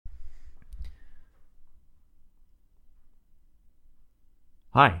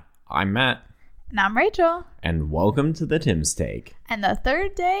Hi, I'm Matt, And I'm Rachel. and welcome to the Tim's Take. And the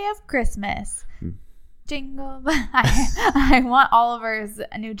third day of Christmas. Jingle. I want Oliver's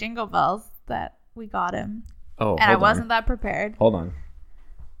new jingle bells that we got him. Oh, And I wasn't that prepared. Hold on.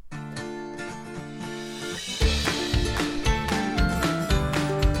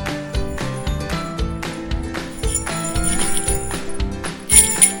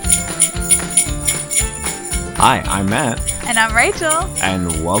 Hi, I'm Matt, And I'm Rachel.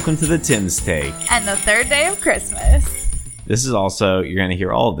 and welcome to the Tim's Take. And the third day of Christmas. This is also, you're going to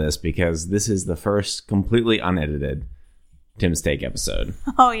hear all of this because this is the first completely unedited Tim's Take episode.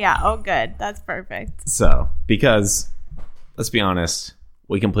 Oh, yeah. Oh, good. That's perfect. So, because, let's be honest,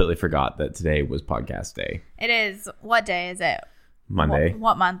 we completely forgot that today was podcast day. It is. What day is it? Monday.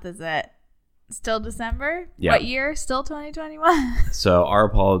 What month is it? Still December? Yeah. What year? Still 2021? So our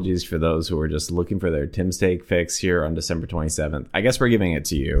apologies for those who are just looking for their Tim's Take fix here on December 27th. I guess we're giving it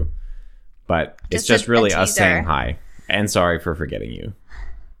to you, but it's just a really us teaser. saying hi. And sorry for forgetting you.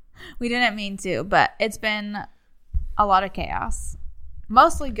 We didn't mean to, but it's been a lot of chaos.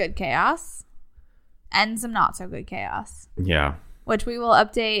 Mostly good chaos. And some not so good chaos. Yeah. Which we will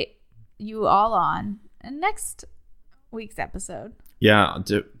update you all on in next week's episode. Yeah,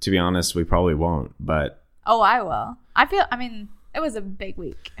 to be honest, we probably won't, but Oh, I will. I mean, it was a big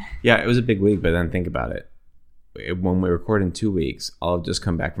week. yeah, it was a big week, but then think about it. When we record in 2 weeks, I'll have just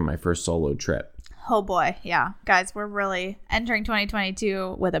come back from my first solo trip. Oh boy, yeah. Guys, we're really entering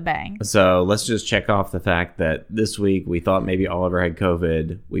 2022 with a bang. So let's just check off the fact that this week we thought maybe Oliver had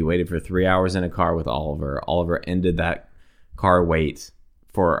COVID. We waited for 3 hours in a car with Oliver. Oliver ended that car wait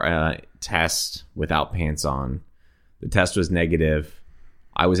for a test without pants on. The test was negative.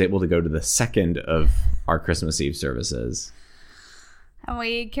 I was able to go to the second of our Christmas Eve services. And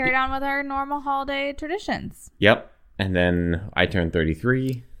we carried on with our normal holiday traditions. Yep. And then I turned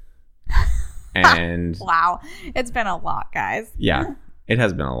 33. And Wow. It's been a lot, guys. yeah, it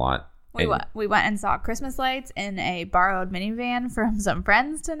has been a lot. We went and saw Christmas lights in a borrowed minivan from some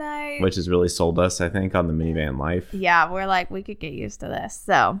friends tonight. Which has really sold us, I think, on the minivan life. Yeah, we're like, we could get used to this.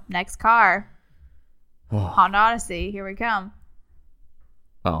 So, next car, Honda Odyssey, here we come.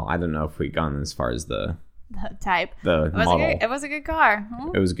 Well, I don't know if we've gone as far as the The type. model. It was a good car.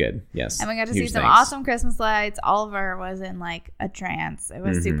 It was good, yes. And we got to Huge see some thanks. awesome Christmas lights. Oliver was in like a trance. It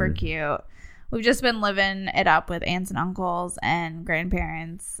was super cute. We've just been living it up with aunts and uncles and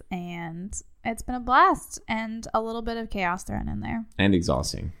grandparents, and it's been a blast and a little bit of chaos thrown in there. And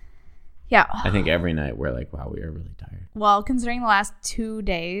exhausting. Yeah. I think every night we're like, wow, we are really tired. Well, considering the last 2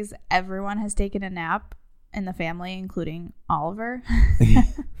 days, everyone has taken a nap in the family, including Oliver.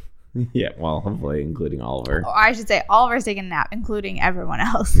 Yeah, well, hopefully including Oliver. Or I should say Oliver's taking a nap, including everyone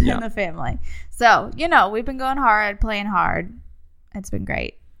else Yeah. in the family. So, we've been going hard, playing hard. It's been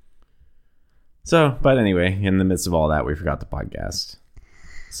great. So, but anyway, in the midst of all that, we forgot the podcast.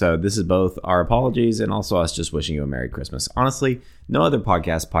 So this is both our apologies and also us just wishing you a Merry Christmas. Honestly, no other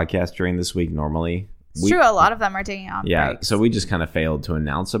podcast during this week normally. It's true. A lot of them are taking off. Yeah, breaks. so we just kind of failed to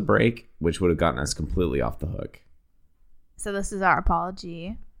announce a break, which would have gotten us completely off the hook. So this is our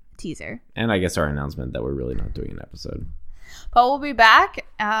apology teaser. And I guess our announcement that we're really not doing an episode. But we'll be back.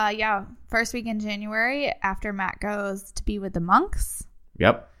 First week in January after Matt goes to be with the monks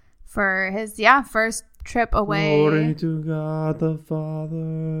Yep. for his first trip away. Glory to God the Father,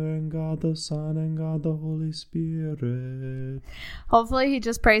 and God the Son, and God the Holy Spirit. Hopefully he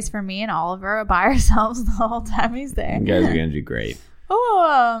just prays for me and Oliver by ourselves the whole time he's there. You guys are going to do great.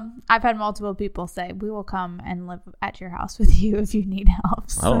 Oh, I've had multiple people say, we will come and live at your house with you if you need help.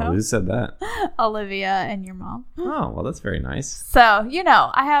 So, Oh, who said that? Olivia and your mom. Oh, well, that's very nice. So,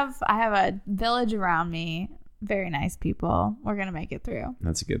 I have a village around me. Very nice people. We're going to make it through.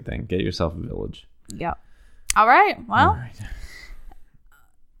 That's a good thing. Get yourself a village. Yep. All right. Well, All right.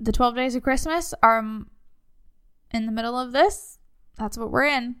 the 12 days of Christmas are in the middle of this. That's what we're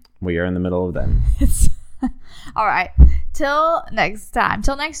in. We are in the middle of them. All right. Till next time.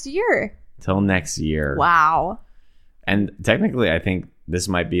 Till next year. Till next year. Wow. And technically, I think this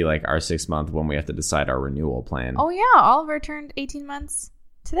might be like our 6th month when we have to decide our renewal plan. Oh, yeah. Oliver turned 18 months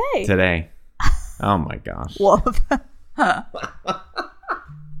today. Today. Oh, my gosh. Woof.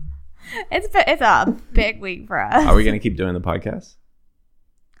 It's a big week for us. Are we going to keep doing the podcast?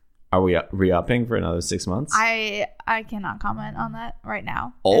 Are we re-upping for another 6 months? I cannot comment on that right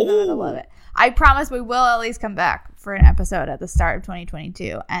now. Oh. In the middle of it. I promise we will at least come back for an episode at the start of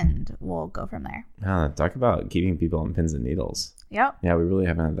 2022, and we'll go from there. Talk about keeping people on pins and needles. Yep. Yeah, we really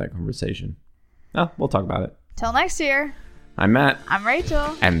haven't had that conversation. Oh, we'll talk about it. Till next year. I'm Matt. I'm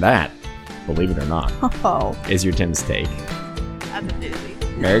Rachel. And that, believe it or not, Oh. is your Tim's Take. That's a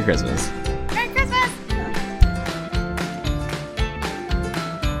doozy. Merry Christmas.